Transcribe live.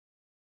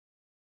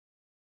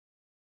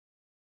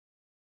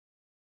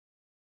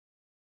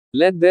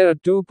Let there are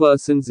two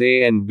persons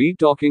A and B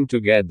talking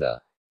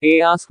together.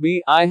 A asks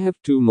B, I have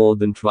more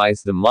than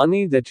twice the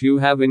money that you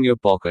have in your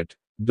pocket.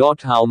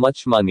 How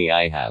much money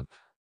I have?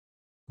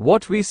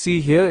 What we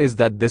see here is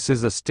that this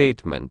is a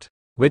statement,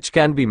 which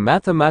can be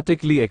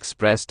mathematically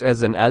expressed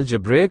as an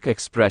algebraic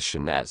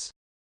expression as,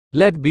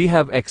 let B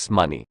have X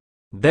money.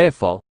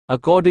 Therefore,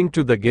 according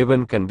to the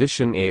given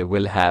condition, A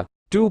will have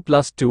 2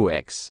 plus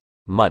 2x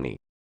money.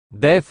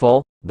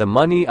 Therefore, the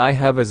money I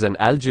have is an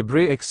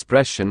algebraic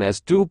expression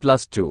as 2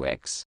 plus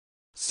 2x.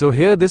 So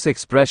here this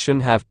expression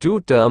have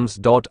two terms.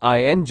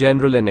 In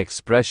general, an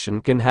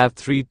expression can have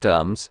 3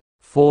 terms,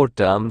 4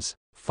 terms,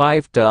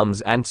 5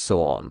 terms and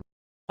so on,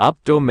 up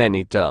to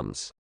many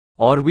terms.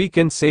 Or we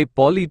can say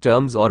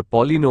polyterms or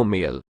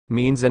polynomial,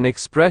 means an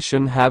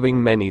expression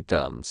having many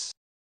terms.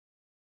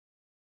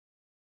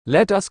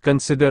 Let us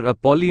consider a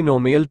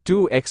polynomial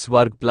 2x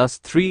वर्ग plus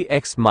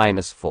 3x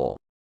minus 4.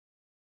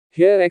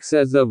 Here x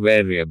as a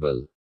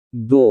variable,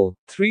 though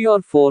 3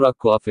 or 4 are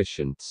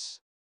coefficients.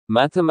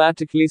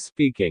 Mathematically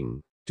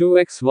speaking,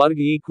 2x वर्ग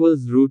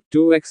equals root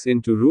 2x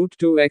into root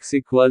 2x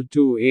equal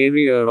to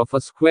area of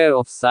a square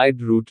of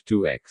side root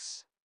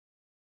 2x.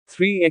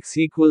 3x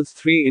equals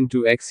 3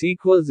 into x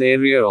equals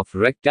area of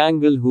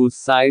rectangle whose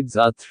sides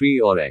are 3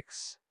 or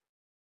x.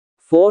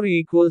 4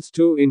 equals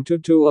 2 into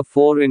 2 or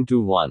 4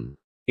 into 1.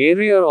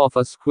 Area of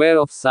a square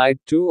of side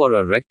 2 or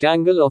a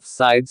rectangle of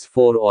sides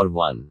 4 or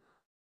 1.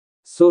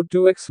 So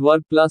 2x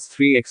वर्ग plus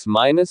 3x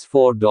minus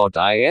 4.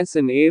 Is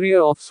an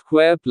area of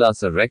square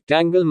plus a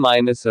rectangle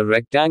minus a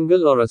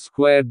rectangle or a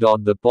square.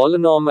 The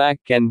polynomial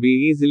can be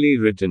easily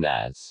written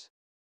as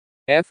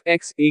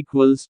fx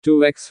equals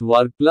 2x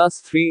वर्ग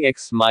plus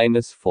 3x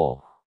minus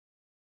 4.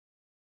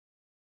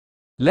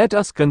 Let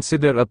us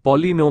consider a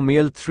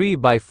polynomial 3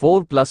 by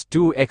 4 plus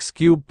 2x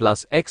cubed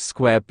plus x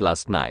square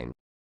plus 9.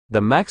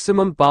 The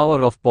maximum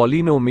power of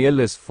polynomial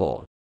is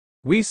 4.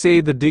 We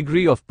say the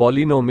degree of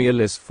polynomial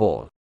is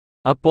 4.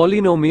 A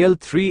polynomial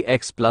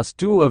 3x plus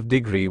 2 of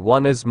degree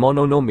 1 is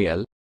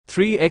monomial.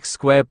 3x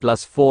square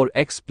plus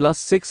 4x plus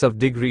 6 of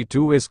degree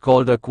 2 is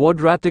called a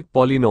quadratic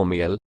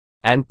polynomial.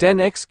 And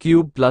 10x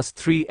cubed plus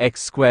 3x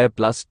square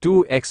plus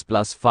 2x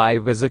plus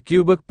 5 is a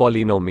cubic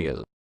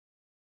polynomial.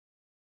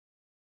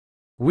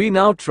 We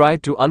now try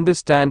to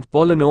understand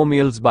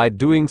polynomials by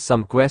doing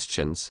some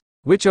questions.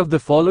 Which of the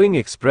following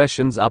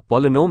expressions are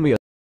polynomials?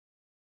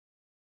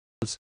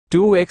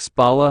 2x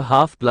power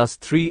half plus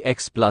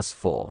 3x plus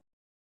 4.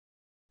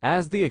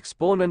 As the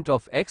exponent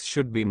of x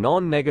should be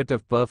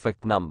non-negative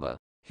perfect number,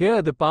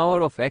 here the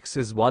power of x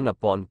is 1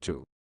 upon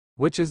 2,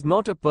 which is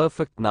not a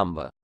perfect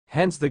number,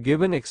 hence the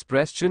given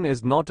expression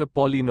is not a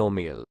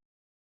polynomial.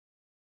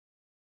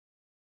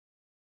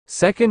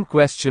 Second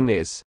question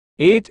is,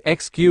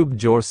 8x cubed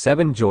जोड़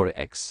 7 जोड़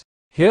x.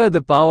 Here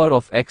the power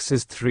of x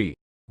is 3.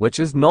 Which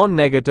is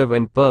non-negative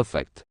and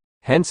perfect,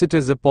 hence it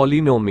is a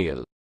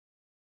polynomial.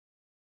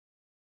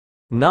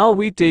 Now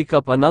we take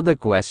up another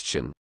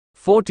question.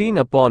 14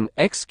 upon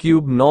x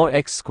cubed nor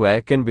x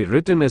square can be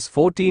written as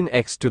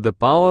 14x to the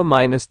power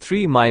minus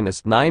 3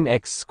 minus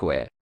 9x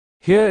square.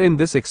 Here in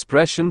this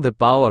expression the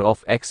power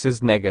of x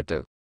is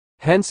negative.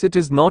 Hence it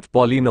is not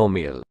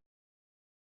polynomial.